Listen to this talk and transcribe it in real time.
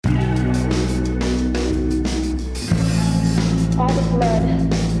blood,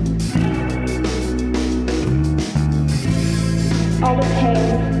 all the pain.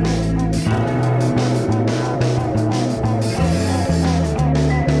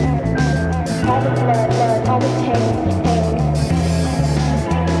 All the blood, all the pain.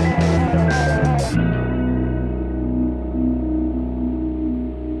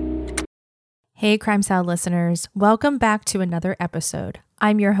 Hey, Crime Salad listeners, welcome back to another episode.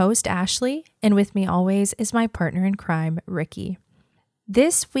 I'm your host, Ashley, and with me always is my partner in crime, Ricky.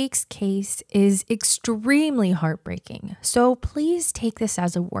 This week's case is extremely heartbreaking, so please take this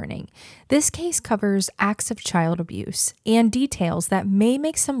as a warning. This case covers acts of child abuse and details that may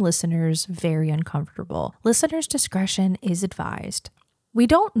make some listeners very uncomfortable. Listeners' discretion is advised. We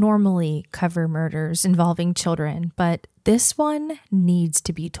don't normally cover murders involving children, but this one needs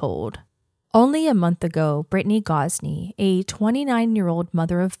to be told. Only a month ago, Brittany Gosney, a 29-year-old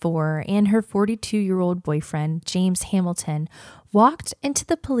mother of four, and her 42-year-old boyfriend, James Hamilton, walked into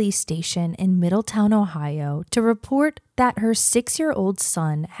the police station in Middletown, Ohio, to report that her 6-year-old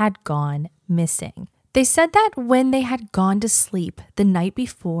son had gone missing. They said that when they had gone to sleep the night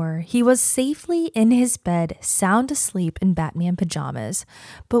before, he was safely in his bed, sound asleep in Batman pajamas.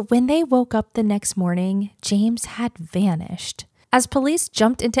 But when they woke up the next morning, James had vanished. As police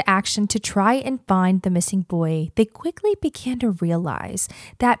jumped into action to try and find the missing boy, they quickly began to realize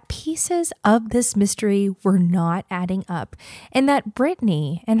that pieces of this mystery were not adding up, and that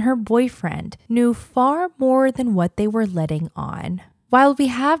Brittany and her boyfriend knew far more than what they were letting on. While we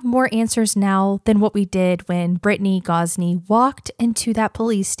have more answers now than what we did when Brittany Gosney walked into that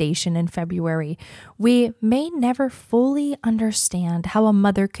police station in February, we may never fully understand how a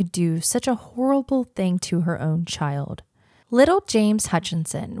mother could do such a horrible thing to her own child. Little James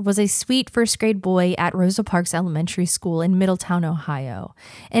Hutchinson was a sweet first-grade boy at Rosa Parks Elementary School in Middletown, Ohio.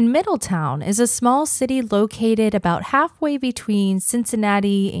 And Middletown is a small city located about halfway between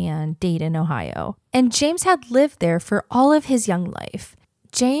Cincinnati and Dayton, Ohio. And James had lived there for all of his young life.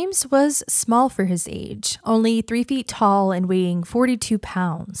 James was small for his age, only 3 feet tall and weighing 42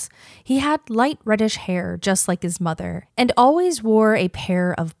 pounds. He had light reddish hair just like his mother, and always wore a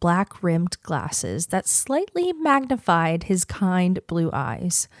pair of black-rimmed glasses that slightly magnified his kind blue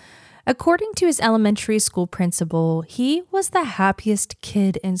eyes. According to his elementary school principal, he was the happiest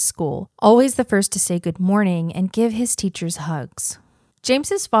kid in school, always the first to say good morning and give his teachers hugs.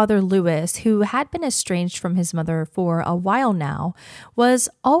 James's father, Lewis, who had been estranged from his mother for a while now, was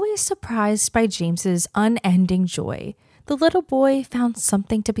always surprised by James's unending joy. The little boy found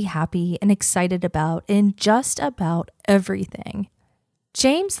something to be happy and excited about in just about everything.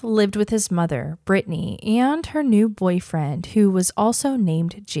 James lived with his mother, Brittany, and her new boyfriend, who was also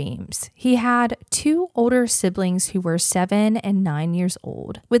named James. He had 2 older siblings who were 7 and 9 years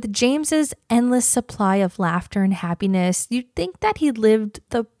old. With James's endless supply of laughter and happiness, you'd think that he lived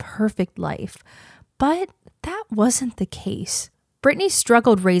the perfect life. But that wasn't the case. Brittany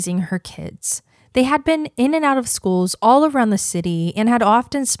struggled raising her kids. They had been in and out of schools all around the city and had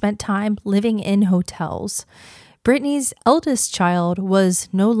often spent time living in hotels. Brittany's eldest child was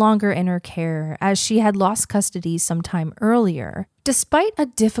no longer in her care as she had lost custody some time earlier. Despite a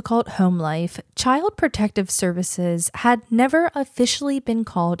difficult home life, Child Protective Services had never officially been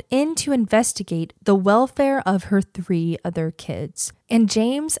called in to investigate the welfare of her 3 other kids. And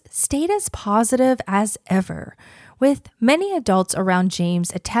James stayed as positive as ever. With many adults around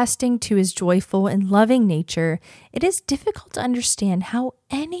James attesting to his joyful and loving nature, it is difficult to understand how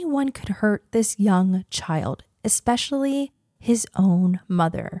anyone could hurt this young child, especially his own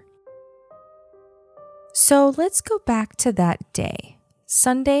mother. So let's go back to that day,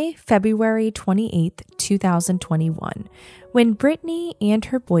 Sunday, February 28th, 2021, when Brittany and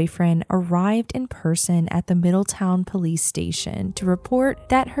her boyfriend arrived in person at the Middletown police station to report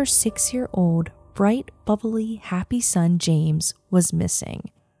that her 6-year-old, bright, bubbly, happy son James was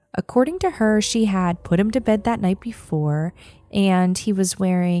missing. According to her, she had put him to bed that night before, and he was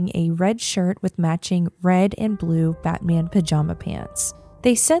wearing a red shirt with matching red and blue Batman pajama pants.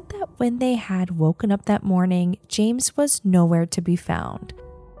 They said that when they had woken up that morning, James was nowhere to be found.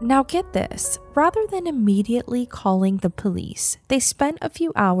 Now get this, rather than immediately calling the police, they spent a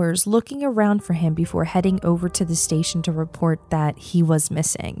few hours looking around for him before heading over to the station to report that he was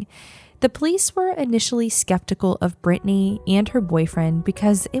missing. The police were initially skeptical of Brittany and her boyfriend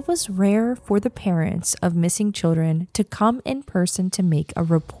because it was rare for the parents of missing children to come in person to make a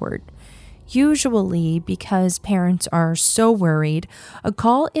report. Usually, because parents are so worried, a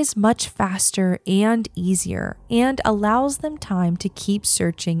call is much faster and easier and allows them time to keep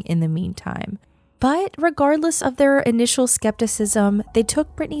searching in the meantime. But regardless of their initial skepticism, they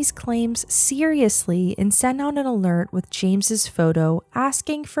took Brittany's claims seriously and sent out an alert with James's photo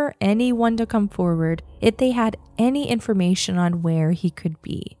asking for anyone to come forward if they had any information on where he could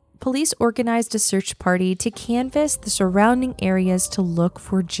be. Police organized a search party to canvass the surrounding areas to look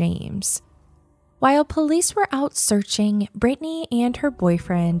for James. While police were out searching, Brittany and her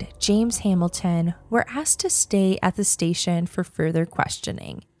boyfriend, James Hamilton, were asked to stay at the station for further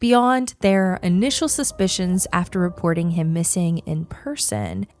questioning. Beyond their initial suspicions after reporting him missing in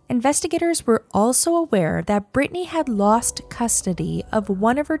person, investigators were also aware that Brittany had lost custody of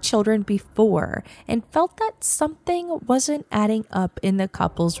one of her children before and felt that something wasn't adding up in the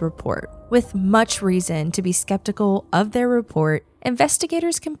couple's report. With much reason to be skeptical of their report,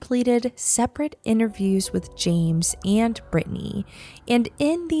 investigators completed separate interviews with James and Brittany, and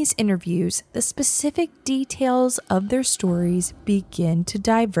in these interviews, the specific details of their stories begin to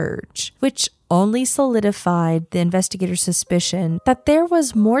diverge, which only solidified the investigators' suspicion that there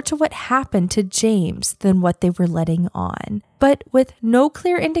was more to what happened to James than what they were letting on. But with no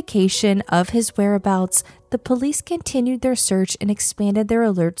clear indication of his whereabouts, the police continued their search and expanded their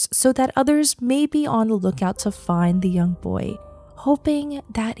alerts so that others may be on the lookout to find the young boy, hoping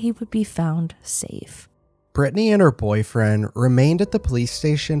that he would be found safe. Brittany and her boyfriend remained at the police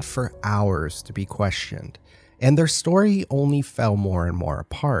station for hours to be questioned, and their story only fell more and more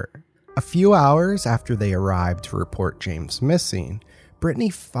apart. A few hours after they arrived to report James missing, Brittany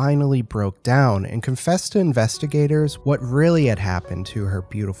finally broke down and confessed to investigators what really had happened to her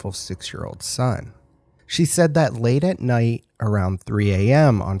beautiful 6-year-old son. She said that late at night, around 3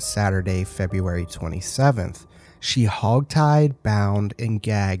 a.m. on Saturday, February 27th, she hogtied, bound, and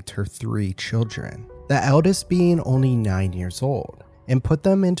gagged her 3 children, the eldest being only 9 years old, and put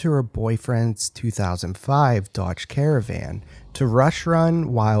them into her boyfriend's 2005 Dodge Caravan to Rush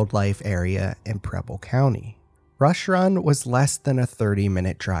Run Wildlife Area in Preble County. Rush Run was less than a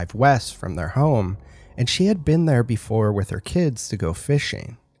 30-minute drive west from their home, and she had been there before with her kids to go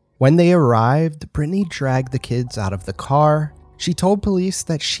fishing. When they arrived, Brittany dragged the kids out of the car. She told police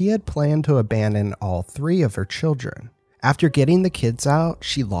that she had planned to abandon all 3 of her children. After getting the kids out,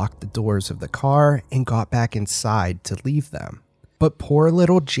 she locked the doors of the car and got back inside to leave them. But poor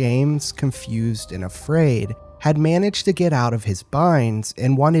little James, confused and afraid, had managed to get out of his binds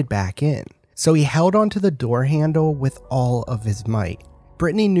and wanted back in, so he held onto the door handle with all of his might.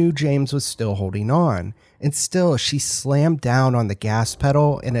 Brittany knew James was still holding on, and still she slammed down on the gas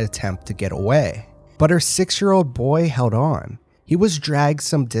pedal in an attempt to get away. But her 6-year-old boy held on. He was dragged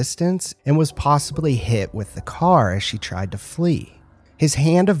some distance and was possibly hit with the car as she tried to flee. His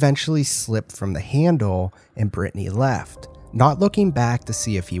hand eventually slipped from the handle and Brittany left, not looking back to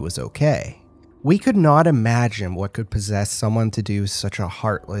see if he was okay. We could not imagine what could possess someone to do such a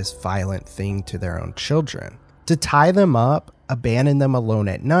heartless, violent thing to their own children. To tie them up, abandon them alone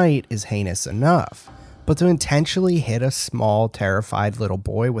at night is heinous enough, but to intentionally hit a small, terrified little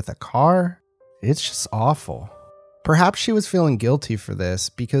boy with a car? It's just awful. Perhaps she was feeling guilty for this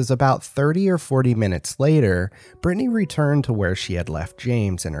because about 30 or 40 minutes later, Brittany returned to where she had left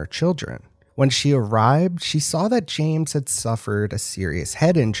James and her children. When she arrived, she saw that James had suffered a serious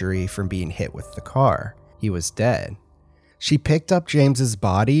head injury from being hit with the car. He was dead. She picked up James's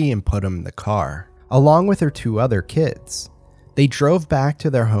body and put him in the car, along with her 2 other kids. They drove back to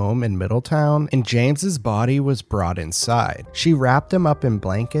their home in Middletown, and James's body was brought inside. She wrapped him up in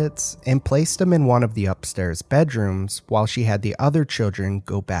blankets and placed him in one of the upstairs bedrooms while she had the other children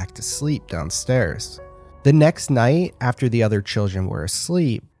go back to sleep downstairs. The next night, after the other children were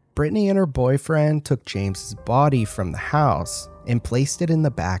asleep, Brittany and her boyfriend took James's body from the house and placed it in the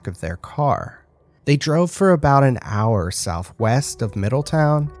back of their car. They drove for about an hour southwest of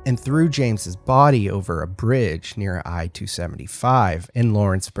Middletown and threw James's body over a bridge near I-275 in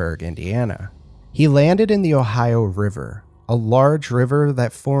Lawrenceburg, Indiana. He landed in the Ohio River, a large river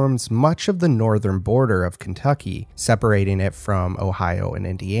that forms much of the northern border of Kentucky, separating it from Ohio and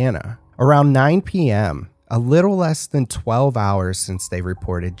Indiana. Around 9 p.m., a little less than 12 hours since they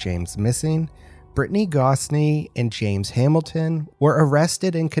reported James missing, Brittany Gosney and James Hamilton were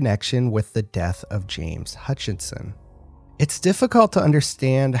arrested in connection with the death of James Hutchinson. It's difficult to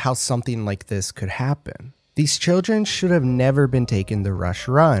understand how something like this could happen. These children should have never been taken to Rush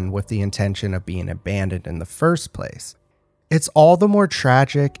Run with the intention of being abandoned in the first place. It's all the more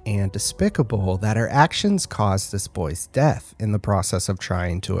tragic and despicable that her actions caused this boy's death in the process of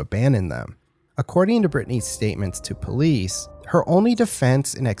trying to abandon them. According to Brittany's statements to police, her only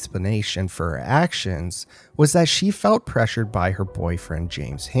defense and explanation for her actions was that she felt pressured by her boyfriend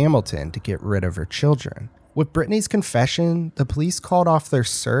James Hamilton to get rid of her children. With Brittany's confession, the police called off their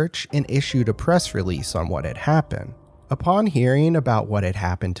search and issued a press release on what had happened. Upon hearing about what had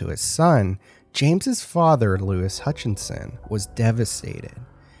happened to his son, James's father, Lewis Hutchinson, was devastated.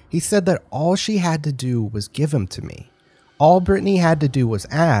 He said that all she had to do was give him to me. All Brittany had to do was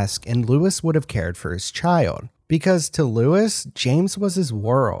ask, and Lewis would have cared for his child. Because to Lewis, James was his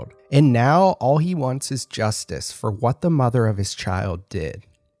world, and now all he wants is justice for what the mother of his child did.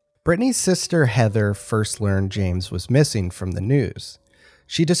 Brittany's sister Heather first learned James was missing from the news.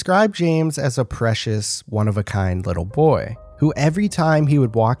 She described James as a precious, one-of-a-kind little boy, who every time he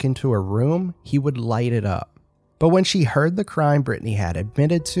would walk into a room, he would light it up. But when she heard the crime Brittany had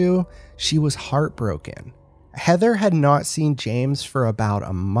admitted to, she was heartbroken. Heather had not seen James for about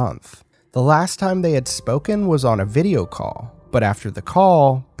a month. The last time they had spoken was on a video call, but after the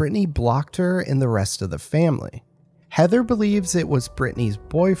call, Brittany blocked her and the rest of the family. Heather believes it was Brittany's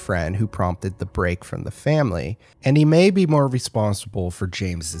boyfriend who prompted the break from the family, and he may be more responsible for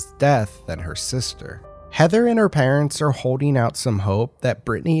James's death than her sister. Heather and her parents are holding out some hope that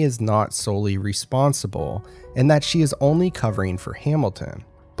Brittany is not solely responsible and that she is only covering for Hamilton.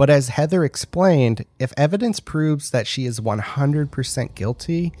 But as Heather explained, if evidence proves that she is 100%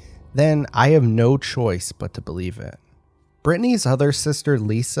 guilty, then I have no choice but to believe it. Brittany's other sister,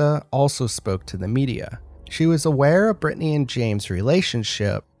 Lisa, also spoke to the media. She was aware of Brittany and James'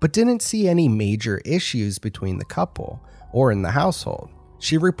 relationship, but didn't see any major issues between the couple or in the household.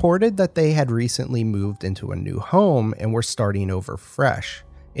 She reported that they had recently moved into a new home and were starting over fresh.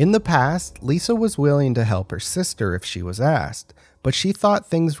 In the past, Lisa was willing to help her sister if she was asked, but she thought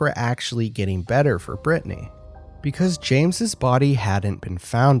things were actually getting better for Brittany. Because James's body hadn't been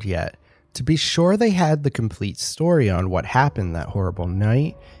found yet, to be sure they had the complete story on what happened that horrible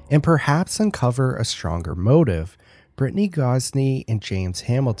night, and perhaps uncover a stronger motive, Brittany Gosney and James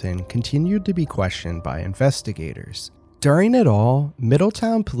Hamilton continued to be questioned by investigators. During it all,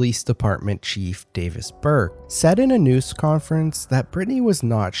 Middletown Police Department Chief Davis Burke said in a news conference that Brittany was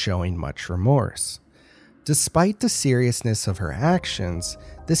not showing much remorse. Despite the seriousness of her actions,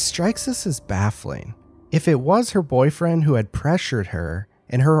 this strikes us as baffling. If it was her boyfriend who had pressured her,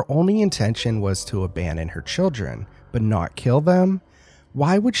 and her only intention was to abandon her children, but not kill them,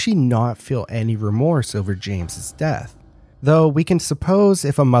 why would she not feel any remorse over James's death? Though we can suppose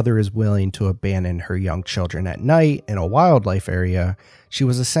if a mother is willing to abandon her young children at night in a wildlife area, she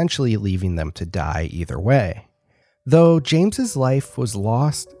was essentially leaving them to die either way. Though James's life was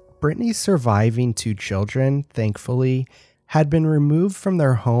lost, Brittany's surviving 2 children, thankfully, had been removed from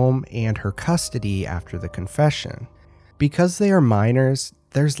their home and her custody after the confession. Because they are minors,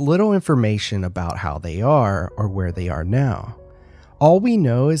 there's little information about how they are or where they are now. All we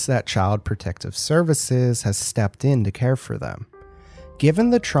know is that Child Protective Services has stepped in to care for them.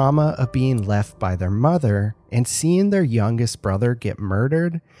 Given the trauma of being left by their mother and seeing their youngest brother get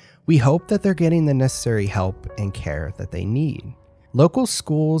murdered, we hope that they're getting the necessary help and care that they need. Local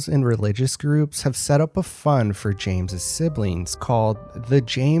schools and religious groups have set up a fund for James's siblings called the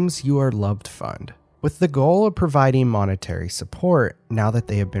James You Are Loved Fund, with the goal of providing monetary support now that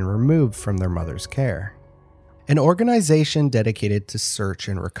they have been removed from their mother's care. An organization dedicated to search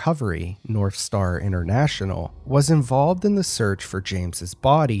and recovery, North Star International, was involved in the search for James's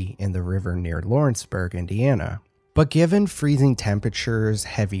body in the river near Lawrenceburg, Indiana. But given freezing temperatures,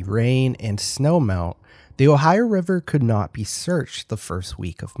 heavy rain, and snowmelt, the Ohio River could not be searched the first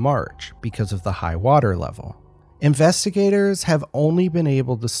week of March because of the high water level. Investigators have only been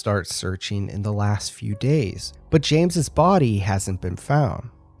able to start searching in the last few days, but James's body hasn't been found.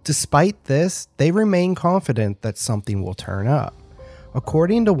 Despite this, they remain confident that something will turn up.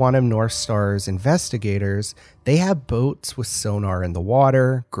 According to one of North Star's investigators, they have boats with sonar in the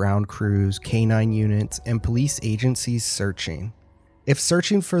water, ground crews, canine units, and police agencies searching. If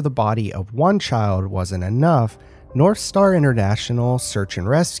searching for the body of one child wasn't enough, North Star International Search and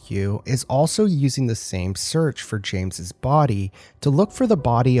Rescue is also using the same search for James's body to look for the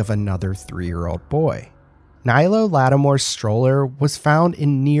body of another 3-year-old boy. Nilo Lattimore's stroller was found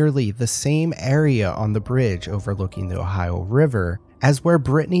in nearly the same area on the bridge overlooking the Ohio River as where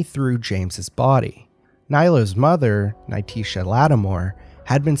Brittany threw James's body. Nilo's mother, Nitisha Lattimore,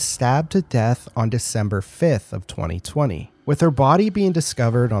 had been stabbed to death on December 5th of 2020, with her body being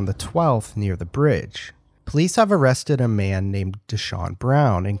discovered on the 12th near the bridge. Police have arrested a man named Deshaun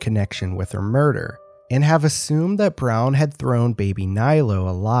Brown in connection with her murder, and have assumed that Brown had thrown baby Nilo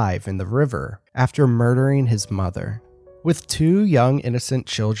alive in the river after murdering his mother. With 2 young innocent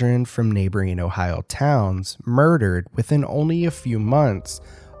children from neighboring Ohio towns murdered within only a few months,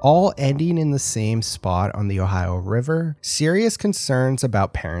 all ending in the same spot on the Ohio River, serious concerns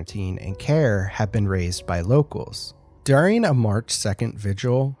about parenting and care have been raised by locals. During a March 2nd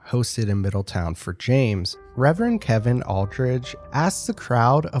vigil hosted in Middletown for James, Reverend Kevin Aldridge asked a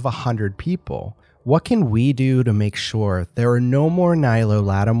crowd of 100 people, "What can we do to make sure there are no more Nilo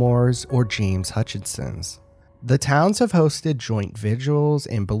Lattimores or James Hutchinsons?" The towns have hosted joint vigils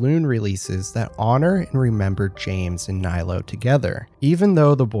and balloon releases that honor and remember James and Nilo together, even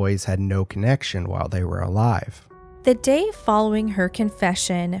though the boys had no connection while they were alive. The day following her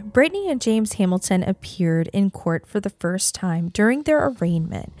confession, Brittany and James Hamilton appeared in court for the first time during their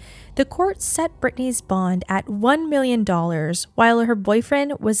arraignment. The court set Brittany's bond at $1 million, while her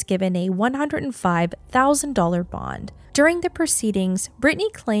boyfriend was given a $105,000 bond. During the proceedings, Brittany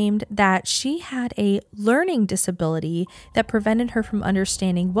claimed that she had a learning disability that prevented her from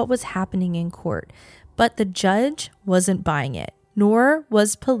understanding what was happening in court, but the judge wasn't buying it. Nor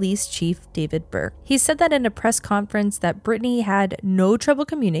was Police Chief David Burke. He said that in a press conference that Brittany had no trouble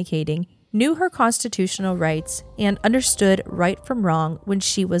communicating, knew her constitutional rights, and understood right from wrong when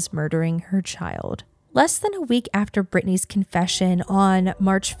she was murdering her child. Less than a week after Brittany's confession on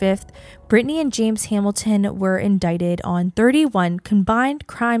March 5th, Brittany and James Hamilton were indicted on 31 combined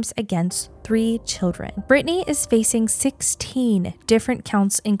crimes against 3 children. Brittany is facing 16 different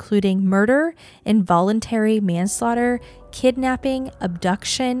counts, including murder, involuntary manslaughter, kidnapping,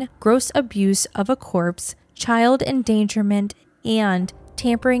 abduction, gross abuse of a corpse, child endangerment, and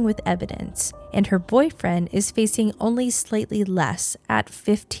tampering with evidence. And her boyfriend is facing only slightly less at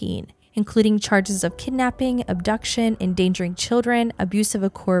 15, including charges of kidnapping, abduction, endangering children, abuse of a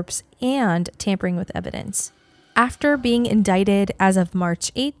corpse, and tampering with evidence. After being indicted as of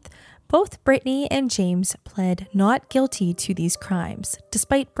March 8th, both Brittany and James pled not guilty to these crimes,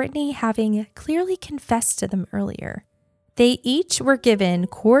 despite Brittany having clearly confessed to them earlier. They each were given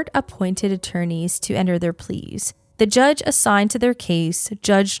court-appointed attorneys to enter their pleas. The judge assigned to their case,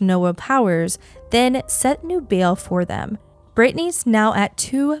 Judge Noah Powers, then set new bail for them. Brittany's now at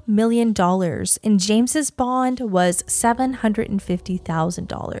 $2 million, and James's bond was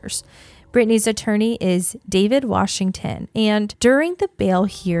 $750,000. Brittany's attorney is David Washington, and during the bail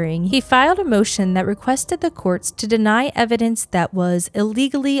hearing, he filed a motion that requested the courts to deny evidence that was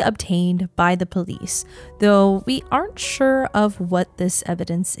illegally obtained by the police, though we aren't sure of what this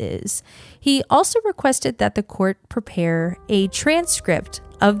evidence is. He also requested that the court prepare a transcript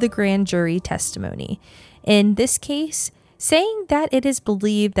of the grand jury testimony. In this case, saying that it is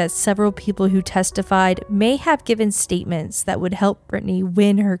believed that several people who testified may have given statements that would help Brittany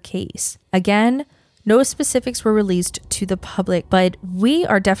win her case. Again, no specifics were released to the public, but we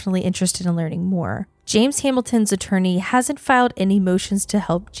are definitely interested in learning more. James Hamilton's attorney hasn't filed any motions to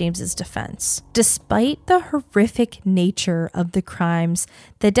help James's defense. Despite the horrific nature of the crimes,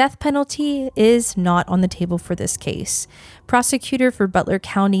 the death penalty is not on the table for this case. Prosecutor for Butler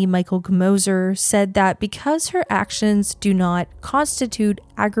County, Michael Gmoser, said that because her actions do not constitute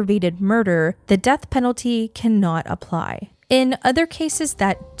aggravated murder, the death penalty cannot apply. In other cases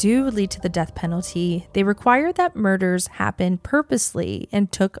that do lead to the death penalty, they require that murders happen purposely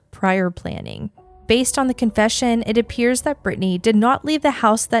and took prior planning. Based on the confession, it appears that Brittany did not leave the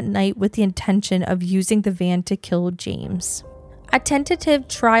house that night with the intention of using the van to kill James. A tentative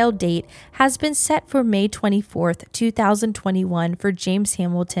trial date has been set for May 24th, 2021 for James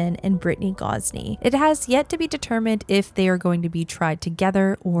Hamilton and Brittany Gosney. It has yet to be determined if they are going to be tried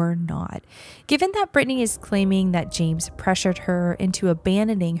together or not. Given that Brittany is claiming that James pressured her into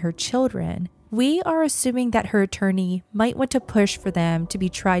abandoning her children, we are assuming that her attorney might want to push for them to be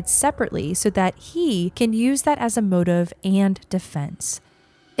tried separately so that he can use that as a motive and defense.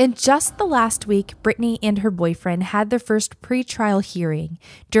 In just the last week, Brittany and her boyfriend had their first pre-trial hearing.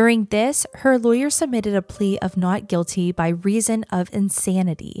 During this, her lawyer submitted a plea of not guilty by reason of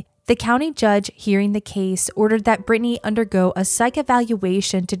insanity. The county judge hearing the case ordered that Brittany undergo a psych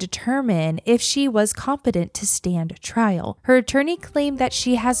evaluation to determine if she was competent to stand trial. Her attorney claimed that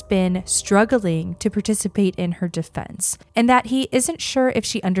she has been struggling to participate in her defense, and that he isn't sure if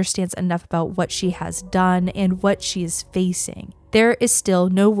she understands enough about what she has done and what she is facing. There is still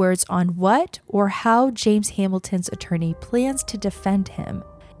no words on what or how James Hamilton's attorney plans to defend him.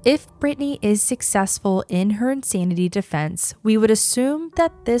 If Brittany is successful in her insanity defense, we would assume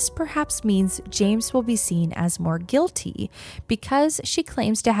that this perhaps means James will be seen as more guilty because she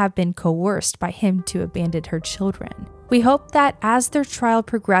claims to have been coerced by him to abandon her children. We hope that as their trial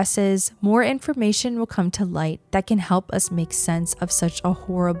progresses, more information will come to light that can help us make sense of such a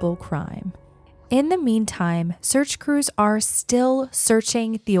horrible crime. In the meantime, search crews are still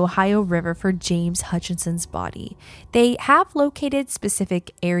searching the Ohio River for James Hutchinson's body. They have located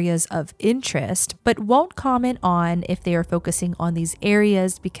specific areas of interest, but won't comment on if they are focusing on these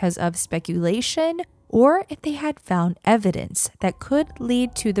areas because of speculation or if they had found evidence that could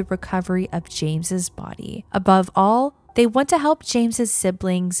lead to the recovery of James's body. Above all, they want to help James's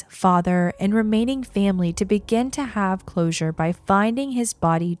siblings, father, and remaining family to begin to have closure by finding his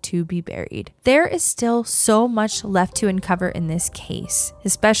body to be buried. There is still so much left to uncover in this case,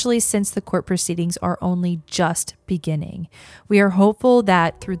 especially since the court proceedings are only just beginning. We are hopeful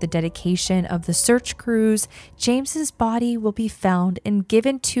that through the dedication of the search crews, James's body will be found and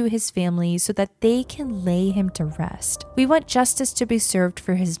given to his family so that they can lay him to rest. We want justice to be served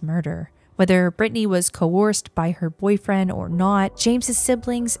for his murder. Whether Brittany was coerced by her boyfriend or not, James's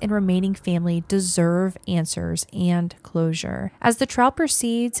siblings and remaining family deserve answers and closure. As the trial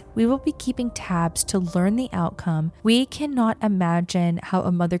proceeds, we will be keeping tabs to learn the outcome. We cannot imagine how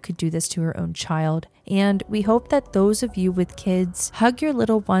a mother could do this to her own child, and we hope that those of you with kids hug your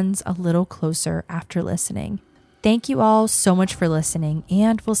little ones a little closer after listening. Thank you all so much for listening,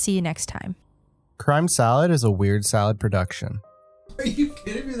 and we'll see you next time. Crime Salad is a Weird Salad production. Are you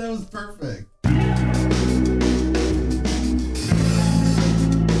kidding me? That was perfect.